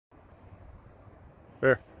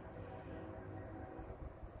Here.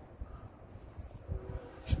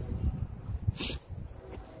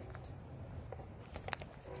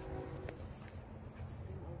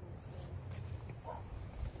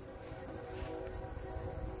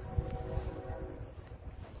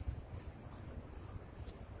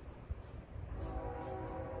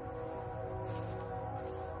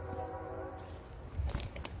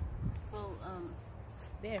 Well,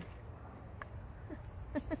 Bear.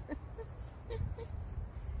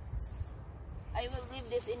 I will leave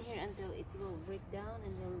this in here until it will break down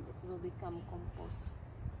and then it will become compost.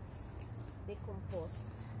 Decompost.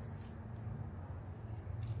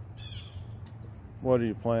 What are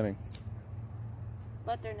you planting?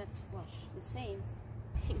 Butternut squash. The same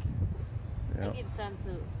thing. Yeah. I give some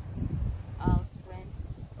to Al's friend.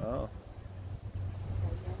 Oh.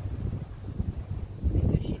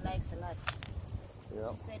 Because she likes a lot.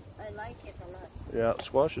 Yeah. She said, I like it a lot. Yeah,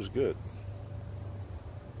 squash is good.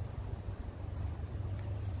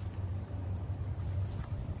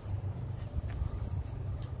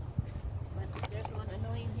 But there's one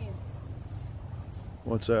annoying here.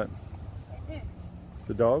 What's that? Right there.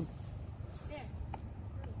 The dog?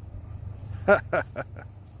 There.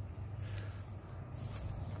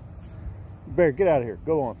 Bear, get out of here.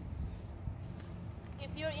 Go on. If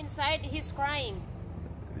you're inside, he's crying.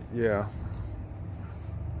 Yeah.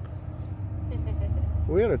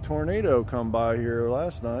 We had a tornado come by here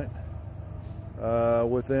last night.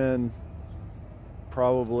 Within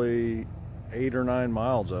probably 8 or 9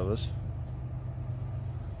 miles of us.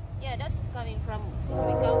 Yeah, that's coming from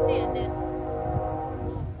Sinope County and then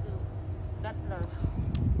moved to Butler.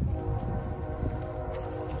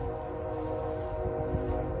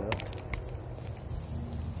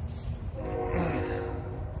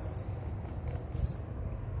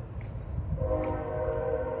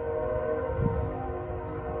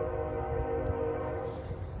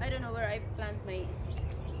 I don't know where I plant my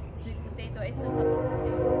sweet potato. I still have some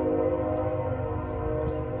potato.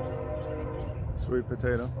 Sweet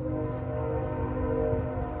potato.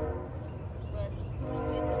 But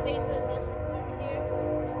sweet potato doesn't work here.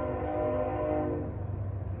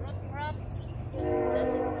 Root crops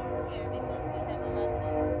doesn't work here because we have a lot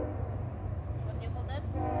of, what do you call that?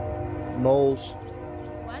 Moles.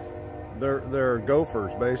 What? They're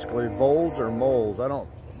gophers, basically. Voles or moles. I don't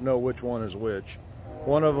know which one is which.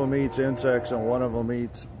 One of them eats insects and one of them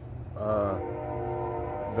eats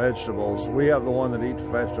vegetables. We have the one that eats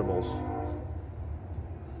vegetables.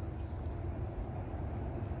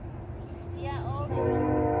 Yeah, all the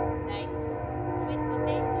like sweet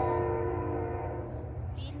potato,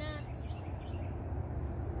 peanuts.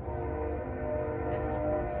 Doesn't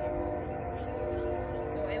work here.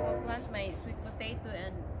 So I will plant my sweet potato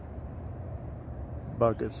and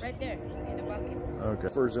Buckets. right there in the bucket. Okay.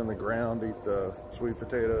 Gophers in the ground eat the sweet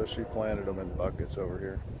potatoes. She planted them in buckets over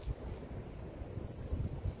here.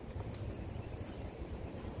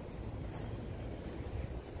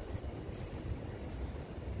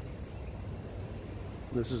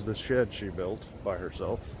 This is the shed she built by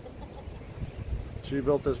herself. She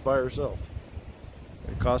built this by herself.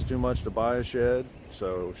 It cost too much to buy a shed,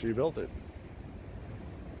 so she built it.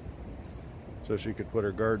 So she could put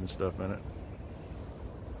her garden stuff in it.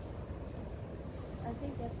 I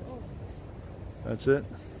think that's all. That's it?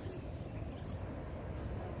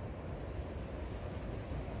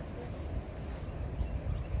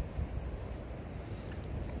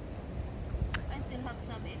 I still have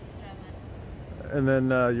some extra, but And then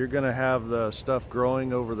you're going to have the stuff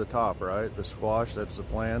growing over the top, right? The squash, that's the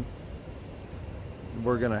plan.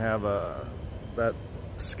 We're going to have that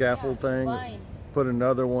scaffold thing, vine. put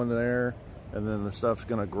another one there, and then the stuff's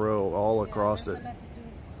going to grow all across there's it. a lot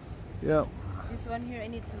to do. Yep. This one here, I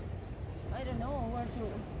need to, I don't know where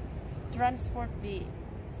to transport the.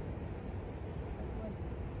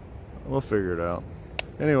 We'll figure it out.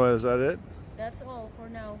 Anyway, is that it? That's all for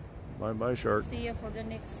now. Bye-bye, shark. See you for the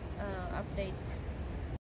next update.